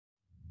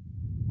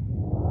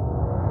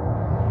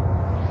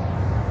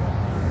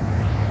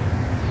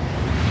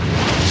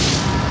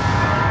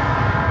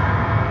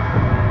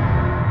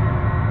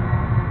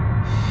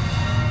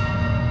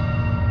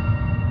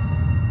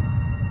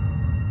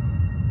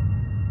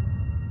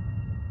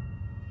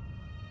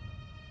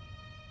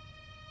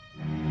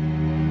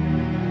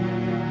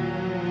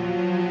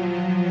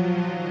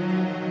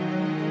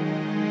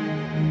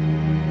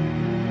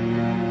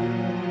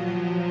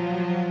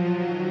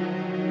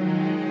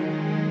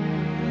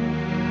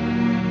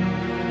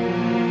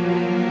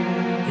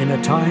In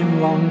a time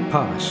long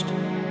past,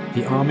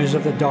 the armies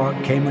of the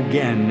dark came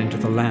again into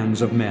the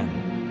lands of men.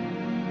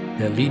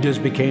 Their leaders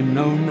became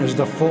known as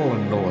the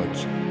Fallen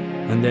Lords,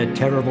 and their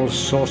terrible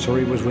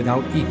sorcery was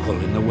without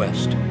equal in the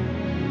West.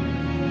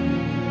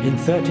 In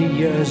 30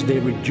 years they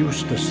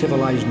reduced the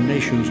civilized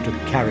nations to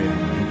carrion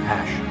and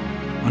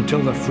ash,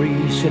 until the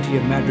free city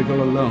of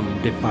Madrigal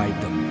alone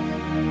defied them.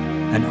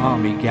 An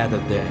army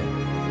gathered there,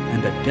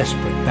 and a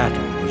desperate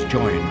battle was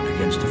joined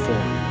against the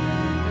Fallen.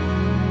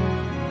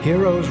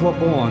 Heroes were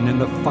born in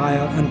the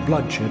fire and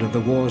bloodshed of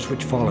the wars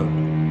which followed,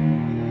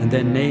 and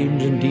their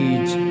names and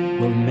deeds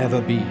will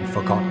never be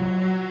forgotten.